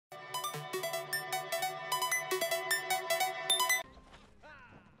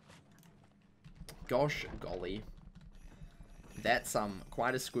Gosh golly. That's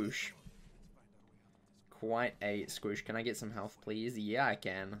quite a squoosh. Quite a squoosh. Can I get some health, please? Yeah, I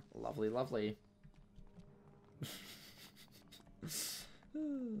can. Lovely, lovely.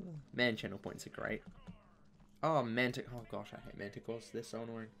 Man, channel points are great. Oh, oh gosh, I hate manticores. They're so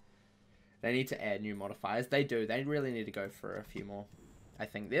annoying. They need to add new modifiers. They do. They really need to go for a few more. I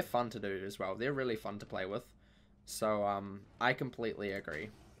think they're fun to do as well. They're really fun to play with. So, I completely agree.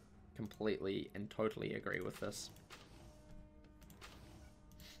 Completely and totally agree with this.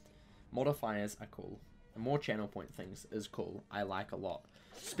 Modifiers are cool. More channel point things is cool. I like a lot.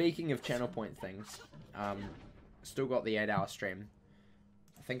 Speaking of channel point things, still got the 8-hour stream.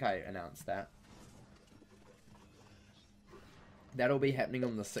 I think I announced that. That'll be happening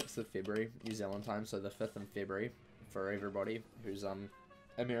on the 6th of February, New Zealand time, so the 5th of February for everybody who's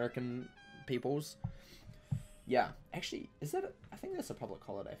American peoples. Yeah, actually, is that I think that's a public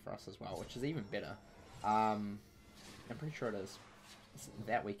holiday for us as well, which is even better. I'm pretty sure it is. It's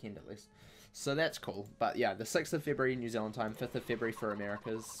that weekend at least. So that's cool. But yeah, the 6th of February New Zealand time, 5th of February for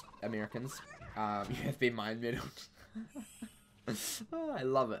Americans. You have been mind meddled. Oh, I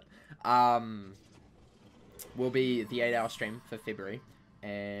love it. Will be the 8-hour stream for February,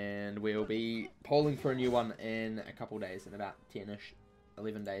 and we'll be polling for a new one in a couple days. In about 10-ish,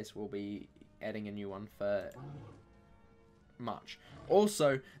 11 days, we'll be adding a new one for March.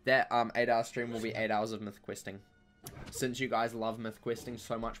 Also, that 8-hour stream will be 8 hours of myth questing. Since you guys love myth questing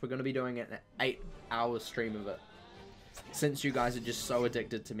so much, we're going to be doing an 8-hour stream of it. Since you guys are just so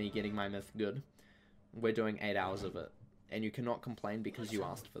addicted to me getting my myth good, we're doing 8 hours of it. And you cannot complain because you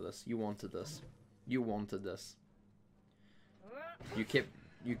asked for this. You wanted this. You wanted this. You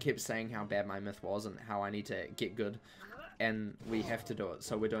kept saying how bad my myth was and how I need to get good. And we have to do it.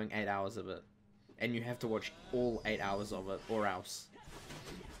 So we're doing 8 hours of it. And you have to watch all 8 hours of it, or else.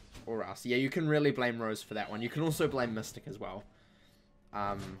 Or else. Yeah, you can really blame Rose for that one. You can also blame Mystic as well.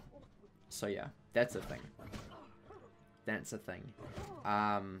 So yeah, that's a thing. That's a thing.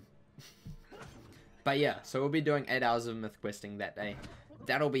 But yeah, so we'll be doing 8 hours of myth questing that day.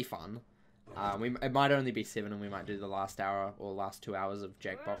 That'll be fun. It might only be 7, and we might do the last hour or last 2 hours of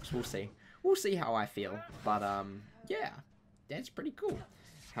Jackbox. We'll see. We'll see how I feel. But yeah, that's pretty cool.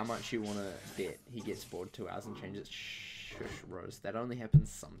 How much you want to bet he gets bored 2 hours and changes? Shush, Rose. That only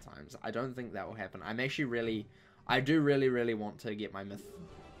happens sometimes. I don't think that will happen. I do really want to get my myth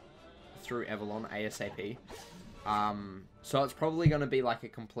through Avalon ASAP. So it's probably going to be like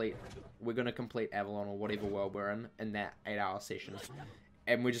we're going to complete Avalon or whatever world we're in that 8-hour session.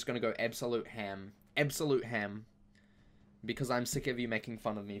 And we're just going to go absolute ham. Absolute ham. Because I'm sick of you making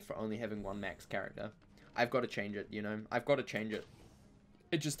fun of me for only having one max character. I've got to change it, you know? I've got to change it.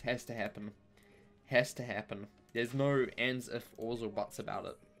 It just has to happen. Has to happen. There's no ands, if, ors, or buts about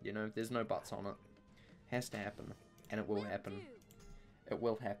it. You know? There's no buts on it. Has to happen. And it will happen. It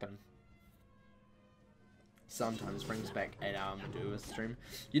will happen. Sometimes brings back 8-hour Medulla stream.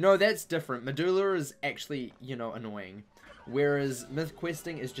 You know, that's different. Medulla is actually, you know, annoying. Whereas myth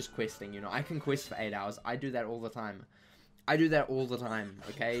questing is just questing, you know. I can quest for 8 hours. I do that all the time. I do that all the time,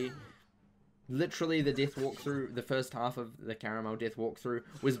 okay? Literally, the death walkthrough, the first half of the Caramel death walkthrough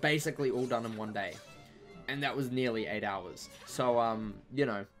was basically all done in one day. And that was nearly 8 hours. So, you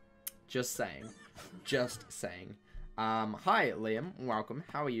know, just saying. Just saying. Hi, Liam. Welcome.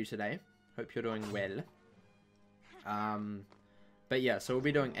 How are you today? Hope you're doing well. But yeah, so we'll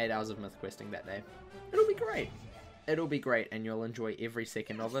be doing 8 hours of myth questing that day. It'll be great. It'll be great, and you'll enjoy every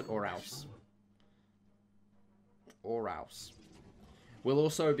second of it, or else. Or else. We'll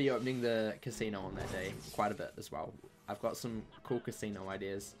also be opening the casino on that day, quite a bit as well. I've got some cool casino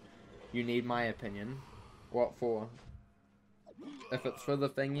ideas. You need my opinion. What for? If it's for the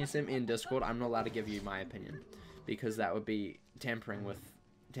thing you sent me in Discord, I'm not allowed to give you my opinion. Because that would be tampering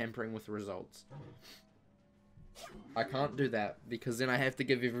with results. I can't do that, because then I have to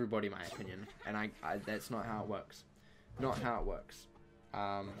give everybody my opinion. And I that's not how it works. Not how it works.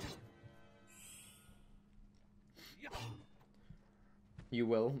 You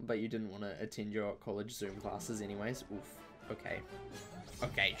will, but you didn't want to attend your college Zoom classes anyways. Oof. Okay.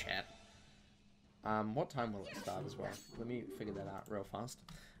 Okay, chat. What time will it start as well? Let me figure that out real fast.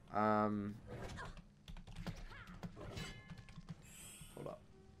 Hold up.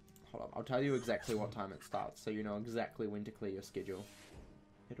 Hold up. I'll tell you exactly what time it starts, so you know exactly when to clear your schedule.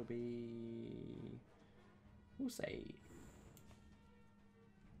 It'll be... we'll say...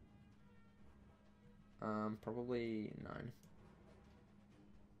 probably 9.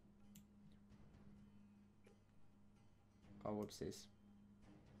 Oh, what's this?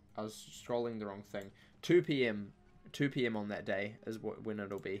 I was scrolling the wrong thing. 2 PM. 2 PM on that day is when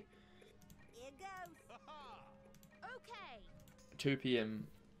it'll be. 2 p.m.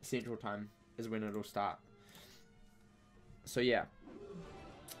 Central Time is when it'll start. So yeah.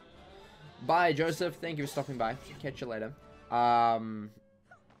 Bye, Joseph. Thank you for stopping by. Catch you later.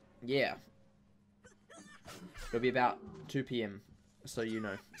 Yeah. It'll be about 2 p.m. So you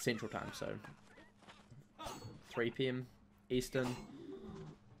know, Central Time. So 3 p.m. Eastern.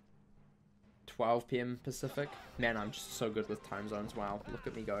 12 p.m. Pacific. Man, I'm just so good with time zones. Wow, look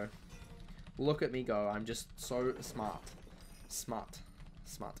at me go. Look at me go. I'm just so smart. Smart.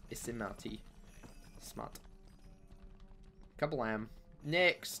 Smart. SMRT. Smart. Kablam.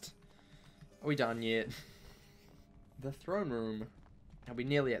 Next. Are we done yet? The throne room. Are we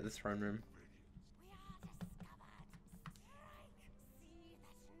nearly at the throne room?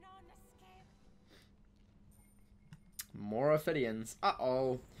 More Ophidians.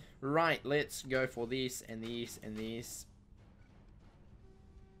 Uh-oh. Right, let's go for these and these and these.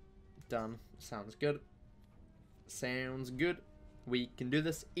 Done. Sounds good. Sounds good. We can do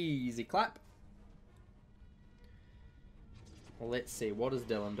this. Easy clap. Well, let's see. What is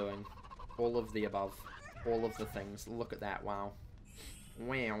Dylan doing? All of the above. All of the things. Look at that. Wow.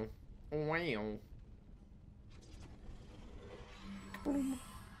 Wow. Wow. Boom.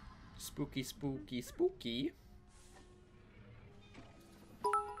 Spooky, spooky, spooky.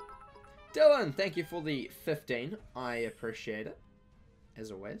 Dylan, thank you for the 15. I appreciate it.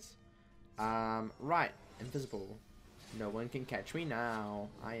 As always. Right. Invisible. No one can catch me now.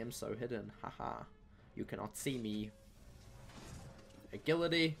 I am so hidden. Haha. You cannot see me.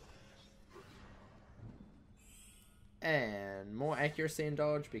 Agility. And more accuracy and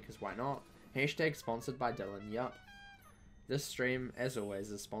dodge, because why not? Hashtag sponsored by Dylan. Yup. This stream, as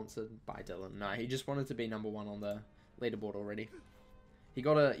always, is sponsored by Dylan. Nah, he just wanted to be number 1 on the leaderboard already. He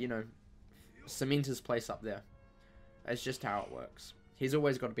gotta, you know, cement his place up there. That's just how it works. He's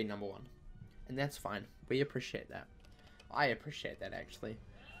always got to be number 1. And that's fine. We appreciate that. I appreciate that, actually.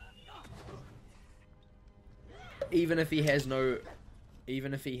 Even if he has no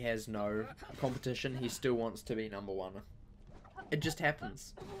competition, he still wants to be number 1. It just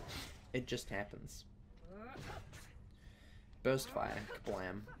happens. It just happens. Burst fire.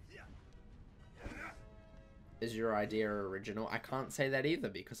 Kablam. Is your idea original? I can't say that either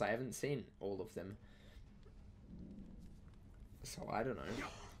because I haven't seen all of them. So I don't know.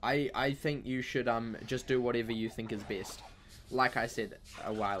 I think you should just do whatever you think is best. Like I said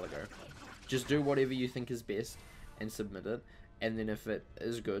a while ago. Just do whatever you think is best and submit it. And then if it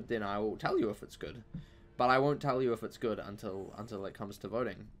is good, then I will tell you if it's good. But I won't tell you if it's good until it comes to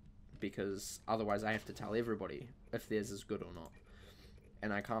voting. Because otherwise I have to tell everybody if theirs is good or not.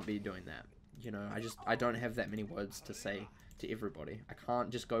 And I can't be doing that. You know, I don't have that many words to say to everybody. I can't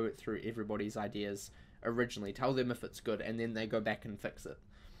just go through everybody's ideas originally, tell them if it's good, and then they go back and fix it.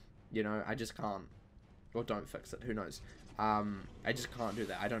 You know, I just can't. Or don't fix it, who knows. I just can't do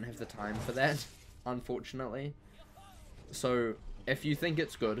that. I don't have the time for that, unfortunately. So, if you think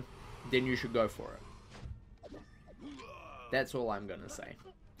it's good, then you should go for it. That's all I'm gonna say.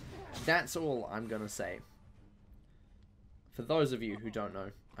 That's all I'm gonna say. For those of you who don't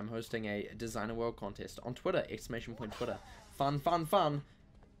know, I'm hosting a Designer World contest on Twitter, !Twitter. Fun, fun, fun.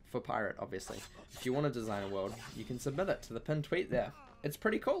 For Pirate, obviously. If you want a Designer World, you can submit it to the pinned tweet there. It's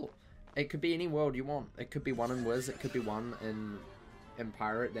pretty cool. It could be any world you want. It could be one in Wiz, it could be one in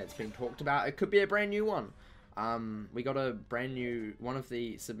Pirate that's been talked about. It could be a brand new one. We got a brand new, one of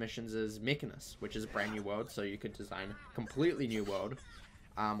the submissions is Mechanus, which is a brand new world, so you could design a completely new world.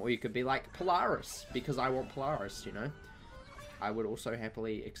 Or you could be like Polaris, because I want Polaris, you know. I would also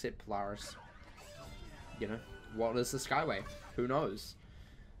happily accept Polaris. You know, what is the Skyway? Who knows?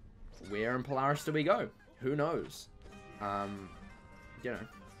 Where in Polaris do we go? Who knows? You know,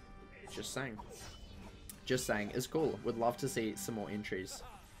 just saying. Just saying, it's cool. Would love to see some more entries.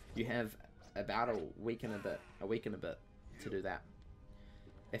 You have about a week and a bit to do that.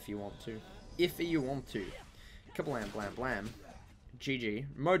 If you want to. If you want to. Kablam, blam, blam. GG.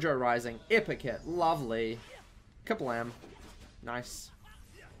 Mojo Rising. Epic hit. Lovely. Kablam. Nice.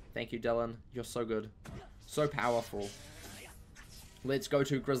 Thank you, Dylan. You're so good. So powerful. Let's go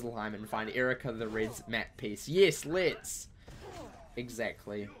to Grizzleheim and find Erica the Red's map piece. Yes, let's.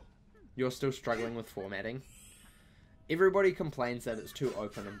 Exactly. You're still struggling with formatting. Everybody complains that it's too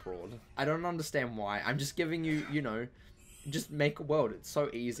open and broad. I don't understand why. I'm just giving you, you know, just make a world. It's so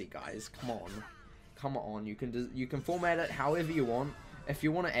easy, guys. Come on. Come on. You can format it however you want. If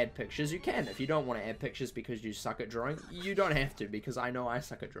you want to add pictures, you can. If you don't want to add pictures because you suck at drawing, you don't have to, because I know I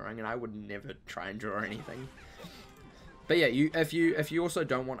suck at drawing and I would never try and draw anything. But yeah, if you also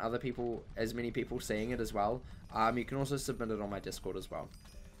don't want as many people seeing it as well, you can also submit it on my Discord as well.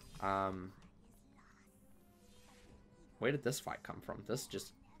 Where did this fight come from? This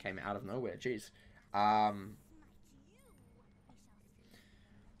just came out of nowhere. Jeez.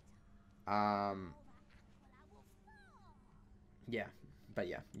 Yeah. But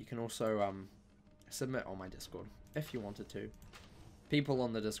yeah, you can also submit on my Discord if you wanted to. People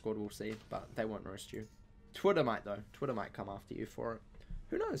on the Discord will see, but they won't roast you. Twitter might, though. Twitter might come after you for it.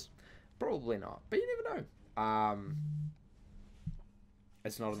 Who knows? Probably not, but you never know.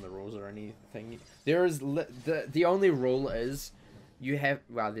 It's not in the rules or anything. There is the only rule is you have,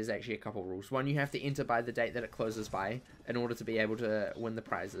 well, there's actually a couple rules. One, you have to enter by the date that it closes by in order to be able to win the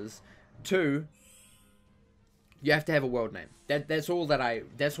prizes. Two, you have to have a world name. That's all I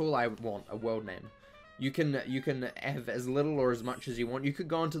want, a world name. You can have as little or as much as you want. You could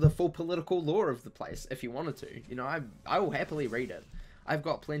go into the full political lore of the place if you wanted to. You know, I will happily read it. I've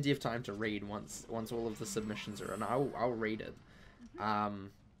got plenty of time to read once all of the submissions are in. I'll read it.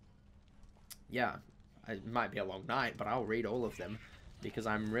 Yeah, it might be a long night, but I'll read all of them because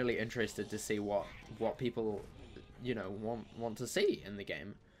I'm really interested to see what people, you know, want to see in the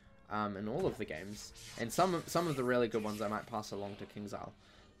game, in all of the games, and some of the really good ones I might pass along to King's Isle.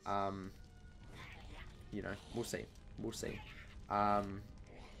 You know, we'll see. But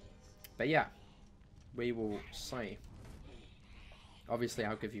yeah, we will see. Obviously,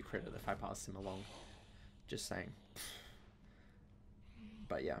 I'll give you credit if I pass them along. Just saying.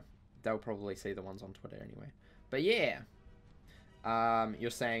 But yeah, they'll probably see the ones on Twitter anyway. But yeah, you're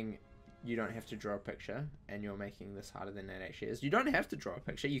saying you don't have to draw a picture, and you're making this harder than it actually is. You don't have to draw a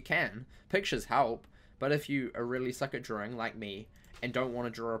picture. You can. Pictures help. But if you are really suck at drawing, like me, and don't want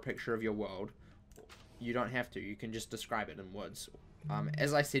to draw a picture of your world, you don't have to. You can just describe it in words.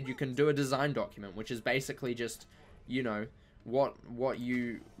 As I said, you can do a design document, which is basically just, you know, what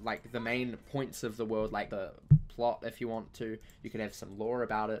you, like, the main points of the world, like the plot, if you want to. You can have some lore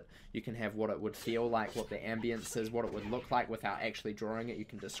about it. You can have what it would feel like, what the ambience is, what it would look like without actually drawing it. You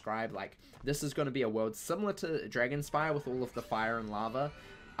can describe, like, this is going to be a world similar to Dragonspire with all of the fire and lava,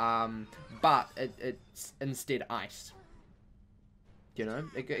 but it's instead ice. You know,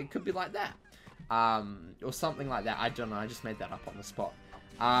 it could be like that. Or something like that. I don't know. I just made that up on the spot.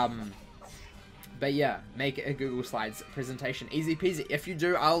 But yeah, make a Google Slides presentation. Easy peasy. If you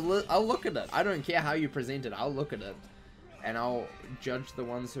do, I'll look at it. I don't care how you present it. I'll look at it. And I'll judge the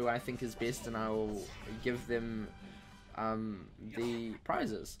ones who I think is best, and I'll give them the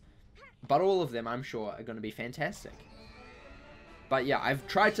prizes. But all of them, I'm sure, are going to be fantastic. But yeah, I've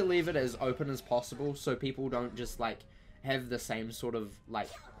tried to leave it as open as possible so people don't just, like, have the same sort of, like,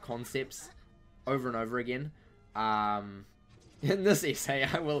 concepts over and over again. In this essay,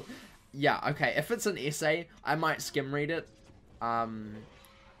 I will... Yeah, okay, if it's an essay, I might skim read it.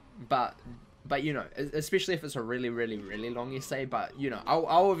 But you know, especially if it's a really, really, really long essay, but, you know,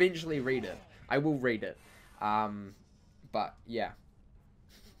 I'll eventually read it. I will read it. But, yeah.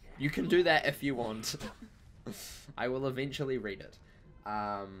 You can do that if you want. I will eventually read it.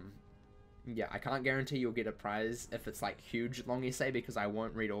 Yeah, I can't guarantee you'll get a prize if it's, like, huge long essay, because I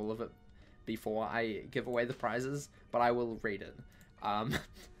won't read all of it before I give away the prizes, but I will read it.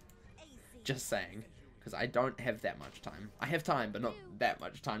 Just saying, because I don't have that much time. I have time, but not that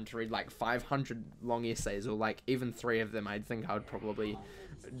much time to read, like, 500 long essays, or, like, even 3 of them. I think I would probably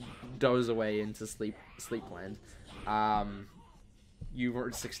doze away into sleepland. You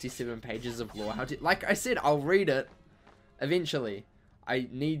wrote 67 pages of lore. Like I said, I'll read it eventually. I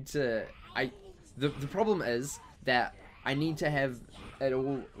need to... The problem is that I need to have it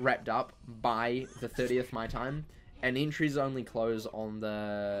all wrapped up by the 30th my time, and entries only close on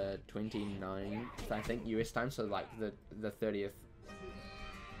the 29th, I think, US time, so, like, the 30th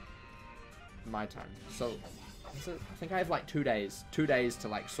my time. So, I think I have, like, 2 days. 2 days to,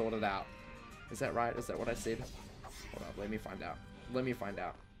 like, sort it out. Is that right? Is that what I said? Hold up, let me find out. Let me find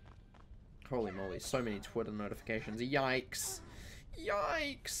out. Holy moly, so many Twitter notifications. Yikes.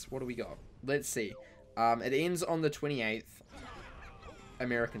 Yikes. What do we got? Let's see. It ends on the 28th,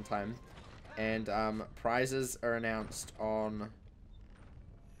 American time. And prizes are announced on,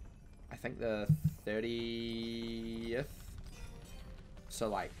 I think, the 30th. So,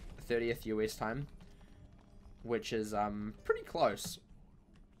 like, 30th US time. Which is pretty close.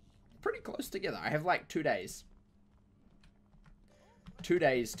 Pretty close together. I have, like, 2 days. 2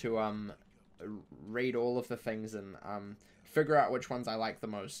 days to read all of the things and figure out which ones I like the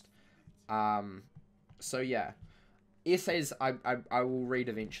most. So yeah, essays I will read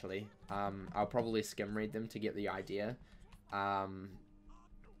eventually. I'll probably skim read them to get the idea.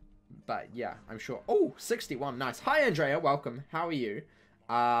 But yeah, I'm sure. Oh, 61, nice. Hi Andrea, welcome. How are you?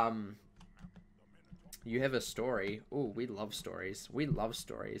 You have a story. Oh, we love stories. We love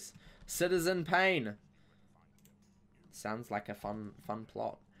stories. Citizen Pain. Sounds like a fun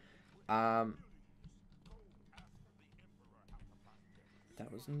plot. That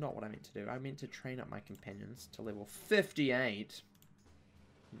was not what I meant to do. I meant to train up my companions to level 58.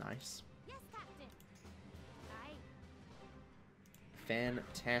 Nice. Yes, Captain. Aye.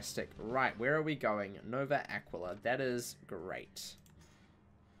 Fantastic. Right, where are we going? Nova Aquila. That is great.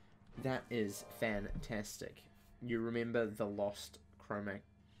 That is fantastic. You remember the lost chroma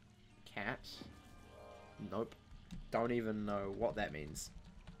cat? Nope. Don't even know what that means.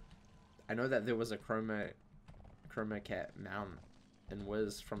 I know that there was a chroma cat mount in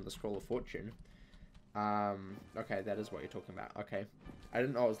Wiz from the Scroll of Fortune. Okay, that is what you're talking about. Okay. I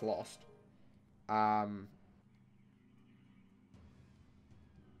didn't know it was lost. I'm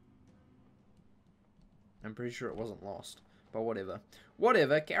pretty sure it wasn't lost. But whatever.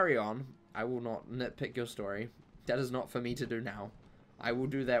 Whatever, carry on. I will not nitpick your story. That is not for me to do now. I will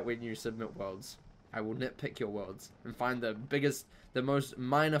do that when you submit worlds. I will nitpick your worlds and find the biggest, the most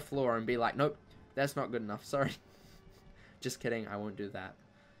minor flaw and be like, nope, that's not good enough. Sorry. Just kidding. I won't do that.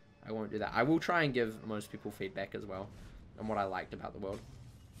 I won't do that. I will try and give most people feedback as well on what I liked about the world.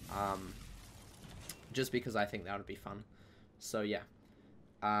 Just because I think that would be fun. So, yeah.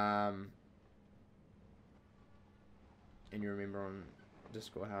 And you remember on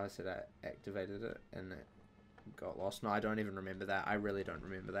Discord how I said I activated it and it got lost? No, I don't even remember that. I really don't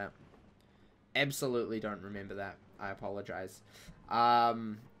remember that. Absolutely don't remember that. I apologize.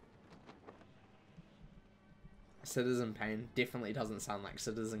 Citizen Kane definitely doesn't sound like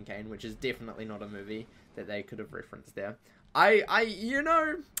Citizen Kane, which is definitely not a movie that they could have referenced there. You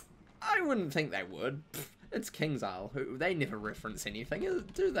know, I wouldn't think they would. Pfft, it's King's Isle. They never reference anything,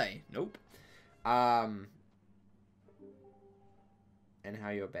 do they? Nope. And how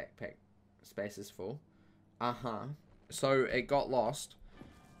your backpack space is full. Uh-huh. So it got lost.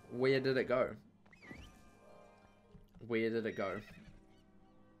 Where did it go? Where did it go?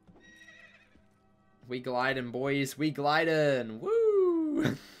 We gliding, boys. We gliding.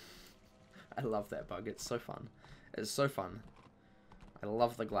 Woo! I love that bug. It's so fun. It's so fun. I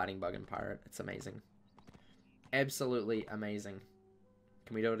love the gliding bug in Pirate. It's amazing. Absolutely amazing.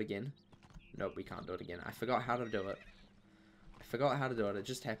 Can we do it again? Nope, we can't do it again. I forgot how to do it. I forgot how to do it. It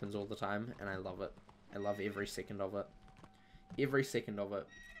just happens all the time, and I love it. I love every second of it. Every second of it.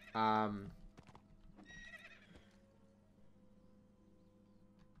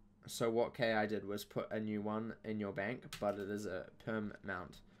 So what KI did was put a new one in your bank, but it is a perm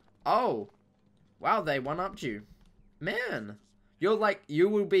mount. Oh! Wow, they one-upped you. Man! You're like, you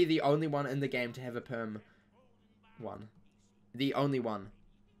will be the only one in the game to have a perm one. The only one.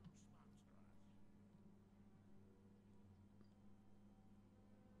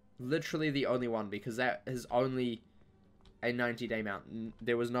 Literally the only one, because that is only a 90-day mount.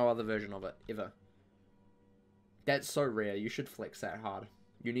 There was no other version of it, ever. That's so rare. You should flex that hard.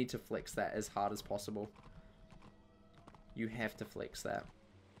 You need to flex that as hard as possible. You have to flex that.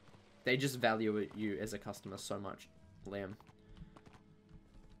 They just value you as a customer so much, Liam.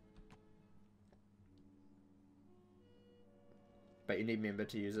 But you need member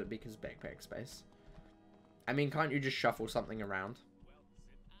to use it because backpack space. I mean, can't you just shuffle something around?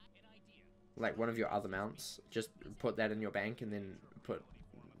 Like one of your other mounts. Just put that in your bank and then put...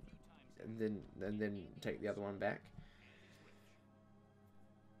 And then take the other one back.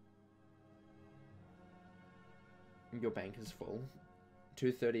 Your bank is full.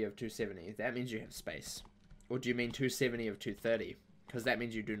 230 of 270. That means you have space. Or do you mean 270 of 230? Because that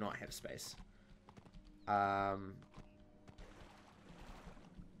means you do not have space.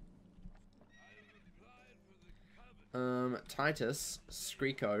 Titus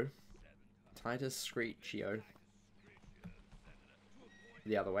Screecho. Titus Screechio.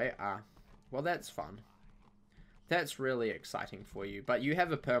 The other way. Well, that's fun. That's really exciting for you. But you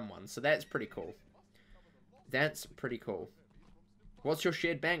have a perm one, so that's pretty cool. That's pretty cool. What's your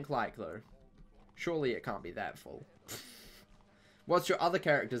shared bank like, though? Surely it can't be that full. What's your other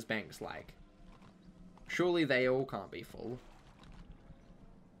characters' banks like? Surely they all can't be full.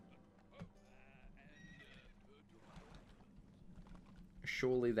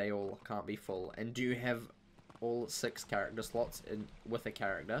 Surely they all can't be full. And do you have all 6 character slots in with a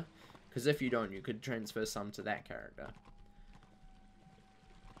character? Because if you don't, you could transfer some to that character.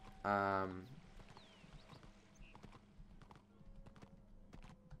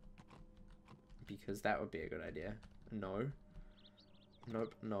 Because that would be a good idea. No.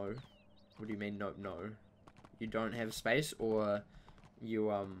 Nope, no. What do you mean, nope, no? You don't have space, or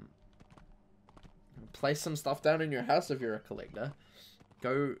you, place some stuff down in your house if you're a collector.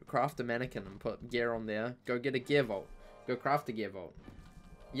 Go craft a mannequin and put gear on there. Go get a gear vault. Go craft a gear vault.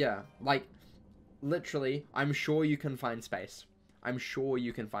 Yeah, like, literally, I'm sure you can find space. I'm sure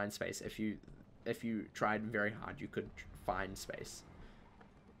you can find space. If you tried very hard, you could find space.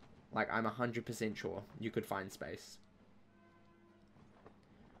 Like, I'm 100% sure you could find space.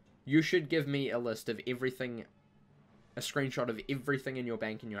 You should give me a list of everything, a screenshot of everything in your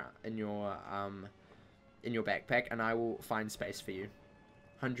bank, in your backpack, and I will find space for you.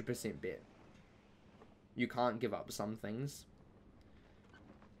 100% bet. You can't give up some things.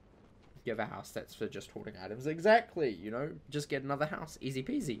 You have a house that's for just hoarding items. Exactly, you know, just get another house. Easy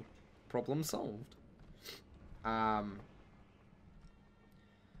peasy. Problem solved.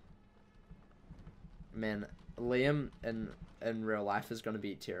 Man, Liam in real life is going to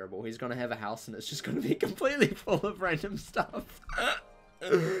be terrible. He's going to have a house and it's just going to be completely full of random stuff.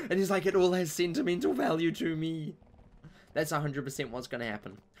 And he's like, it all has sentimental value to me. That's 100% what's going to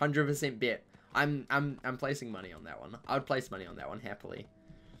happen. 100% bet. I'm placing money on that one. I would place money on that one happily.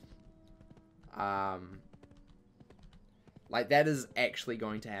 Like, that is actually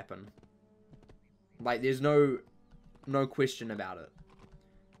going to happen. Like, there's no question about it.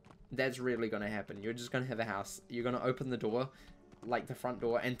 That's really going to happen. You're just going to have a house. You're going to open the door, like the front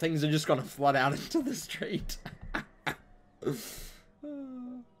door, and things are just going to flood out into the street.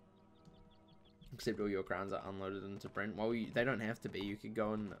 Except all your crowns are unloaded into Brent. Well, they don't have to be. You could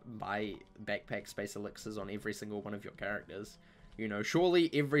go and buy backpack space elixirs on every single one of your characters. You know, surely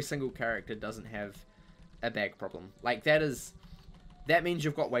every single character doesn't have a bag problem. Like, that means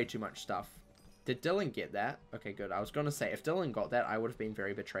you've got way too much stuff. Did Dylan get that? Okay, good. I was going to say, if Dylan got that, I would have been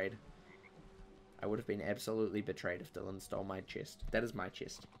very betrayed. I would have been absolutely betrayed if Dylan stole my chest. That is my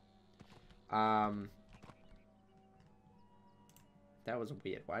chest. That was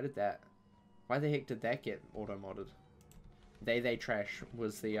weird. Why the heck did that get auto-modded? They trash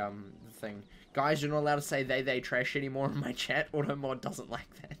was the thing. Guys, you're not allowed to say they trash anymore in my chat. Auto-mod doesn't like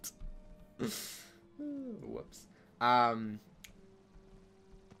that. Whoops.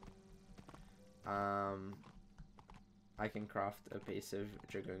 I can craft a piece of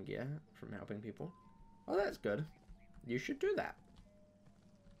Dragoon gear from helping people. Oh, that's good. You should do that.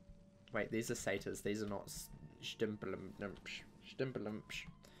 Wait, these are satyrs. These are not stimpelimps. Stimpelimps.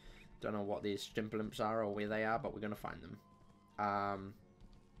 Don't know what these stimpelimps are or where they are, but we're gonna find them.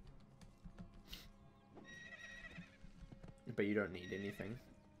 But you don't need anything.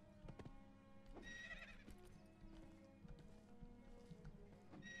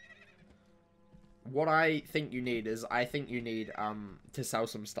 What I think you need is, I think you need, to sell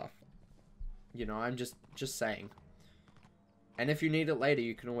some stuff. You know, I'm just saying. And if you need it later,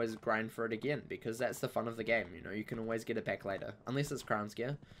 you can always grind for it again, because that's the fun of the game, you know, you can always get it back later. Unless it's crowns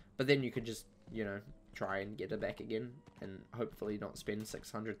gear. But then you can just, you know, try and get it back again, and hopefully not spend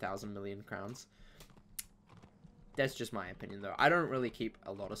 600,000 million crowns. That's just my opinion, though. I don't really keep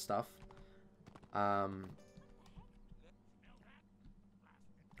a lot of stuff.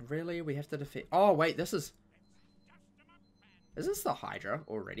 Really? We have to defeat... Oh, wait, this is... Is this the Hydra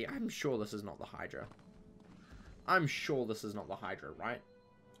already? I'm sure this is not the Hydra. I'm sure this is not the Hydra, right?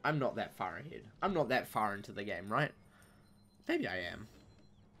 I'm not that far ahead. I'm not that far into the game, right? Maybe I am.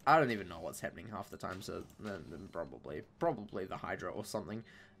 I don't even know what's happening half the time, so probably the Hydra or something.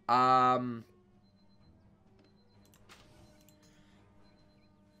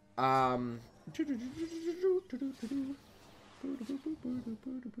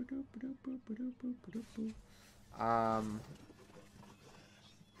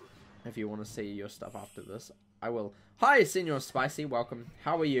 If you want to see your stuff after this, I will. Hi, Senor Spicy, welcome.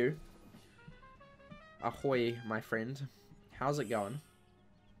 How are you? Ahoy, my friend. How's it going?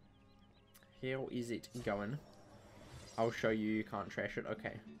 How is it going? I'll show you. You can't trash it.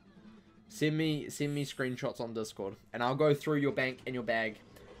 Okay. Send me screenshots on Discord, and I'll go through your bank and your bag,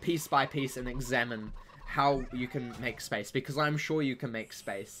 piece by piece, and examine how you can make space, because I'm sure you can make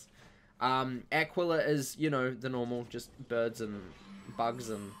space. Aquila is, you know, the normal, just birds and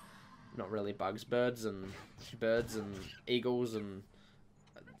bugs and, not really bugs, birds and eagles and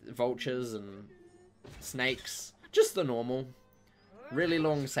vultures and snakes, just the normal. Really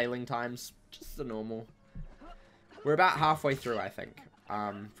long sailing times, just the normal. We're about halfway through, I think,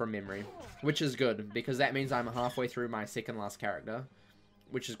 from memory, which is good, because that means I'm halfway through my second last character,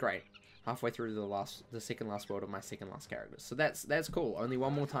 which is great. Halfway through the second last world of my second last character. So that's cool. Only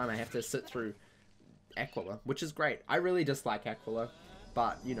one more time I have to sit through Aquila, which is great. I really dislike Aquila,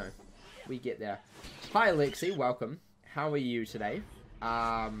 but, you know, we get there. Hi, Alexi. Welcome. How are you today?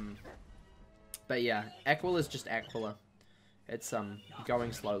 But yeah, Aquila is just Aquila. It's,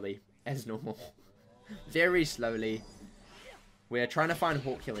 going slowly, as normal. Very slowly. We're trying to find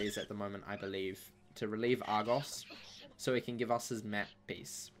Hercules at the moment, I believe, to relieve Argos, so he can give us his map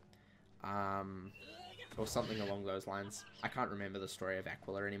piece. Or something along those lines. I can't remember the story of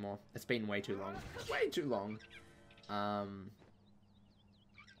Aquila anymore. It's been way too long. Way too long.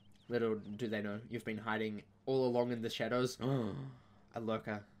 Little do they know, you've been hiding all along in the shadows. A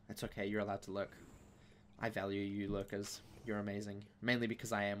lurker. It's okay, you're allowed to lurk. I value you lurkers. You're amazing. Mainly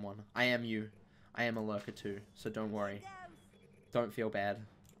because I am one. I am you. I am a lurker too, so don't worry. Don't feel bad.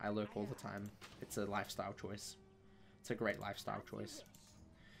 I lurk all the time. It's a lifestyle choice. It's a great lifestyle choice.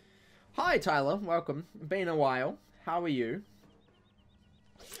 Hi Tyler, welcome. Been a while. How are you?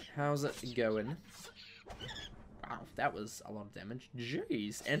 How's it going? Wow, that was a lot of damage.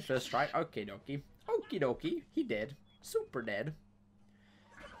 Jeez. And first strike. Okie dokie. Okie dokie. He dead. Super dead.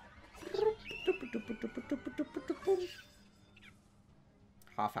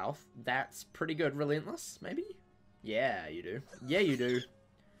 Half health. That's pretty good. Relentless, maybe? Yeah, you do. Yeah, you do.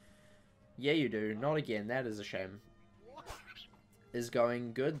 Yeah, you do. Not again. That is a shame. Is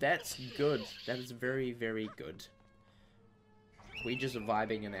going good. That's good. That is very, very good. We just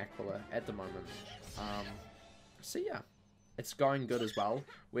vibing in Aquila at the moment. So yeah, it's going good as well.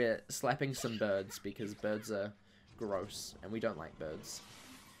 We're slapping some birds because birds are gross and we don't like birds.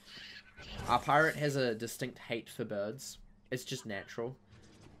 Our pirate has a distinct hate for birds. It's just natural.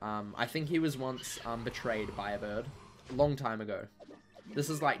 I think he was once betrayed by a bird a long time ago. This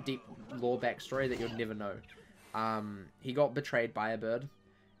is like deep lore backstory that you'll never know. He got betrayed by a bird,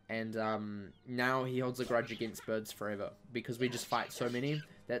 and now he holds a grudge against birds forever because we just fight so many.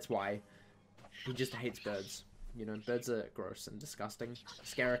 That's why he just hates birds. You know, birds are gross and disgusting.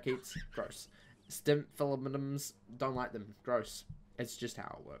 Scarakeets, gross. Stymphilimums, don't like them, gross. It's just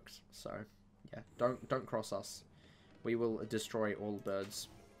how it works. So yeah, don't cross us. We will destroy all birds.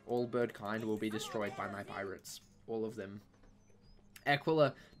 All bird kind will be destroyed by my pirates. All of them.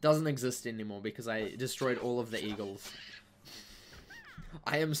 Aquila doesn't exist anymore because I destroyed all of the eagles.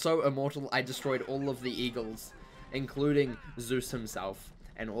 I am so immortal, I destroyed all of the eagles, including Zeus himself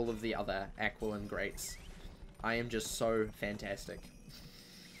and all of the other Aquilan greats. I am just so fantastic.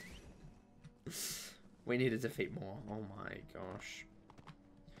 We need to defeat more. Oh my gosh.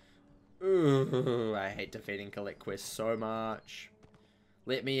 Ooh, I hate defeating collect quests so much.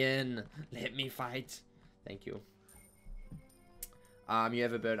 Let me in. Let me fight. Thank you. You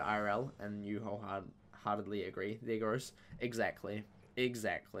have a bird IRL, and you wholeheartedly agree. There goes. Exactly.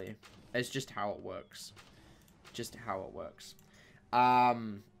 Exactly. It's just how it works. Just how it works.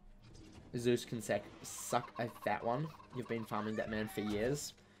 Zeus can suck a fat one. You've been farming that man for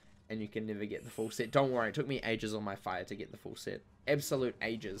years, and you can never get the full set. Don't worry, it took me ages on my fire to get the full set. Absolute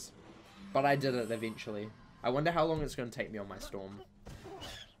ages. But I did it eventually. I wonder how long it's going to take me on my storm.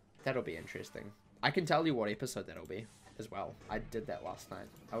 That'll be interesting. I can tell you what episode that'll be as well. I did that last night.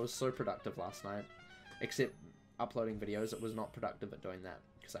 I was so productive last night. Except uploading videos, it was not productive at doing that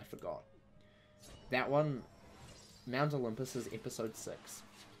because I forgot. That one, Mount Olympus, is episode 6.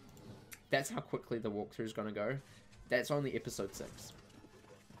 That's how quickly the walkthrough is going to go. That's only episode 6.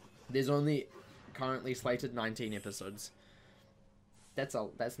 There's only currently slated 19 episodes. That's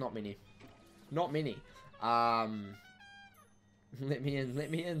not many. Not many. Let me in,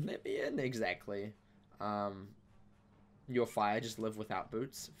 let me in, let me in. Exactly. Your fire, just live without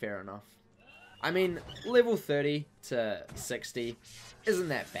boots. Fair enough. I mean, level 30 to 60 isn't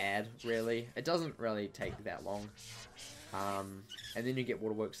that bad, really. It doesn't really take that long. And then you get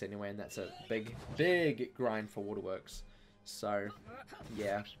waterworks anyway, and that's a big, big grind for waterworks. So,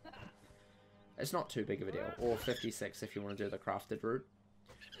 yeah. It's not too big of a deal. Or 56 if you want to do the crafted route.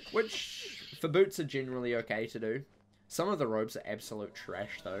 Which, for boots, are generally okay to do. Some of the robes are absolute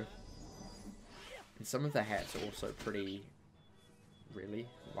trash, though. And some of the hats are also pretty... Really?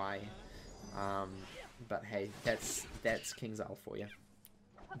 Why? But hey, that's King's Isle for you.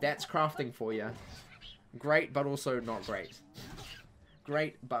 That's crafting for you. Great, but also not great.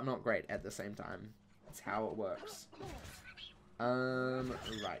 Great, but not great at the same time. That's how it works.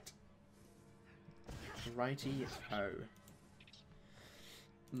 Right. Righty-ho.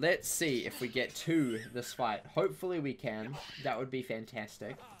 Let's see if we get to this fight. Hopefully we can. That would be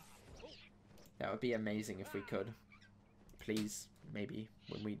fantastic. That would be amazing if we could. Please, maybe,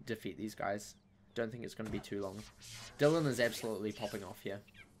 when we defeat these guys. Don't think it's going to be too long. Dylan is absolutely popping off here.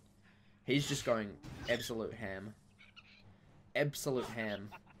 He's just going absolute ham. Absolute ham.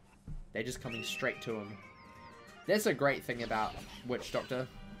 They're just coming straight to him. That's a great thing about Witch Doctor.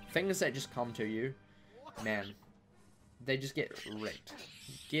 Things that just come to you, man, they just get wrecked.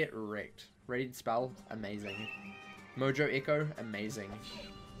 Get wrecked. Ready spell, amazing. Mojo Echo, amazing.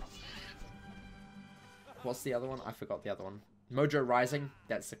 What's the other one? I forgot the other one. Mojo Rising,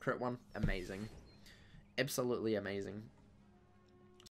 that's the crit one, amazing. Absolutely amazing.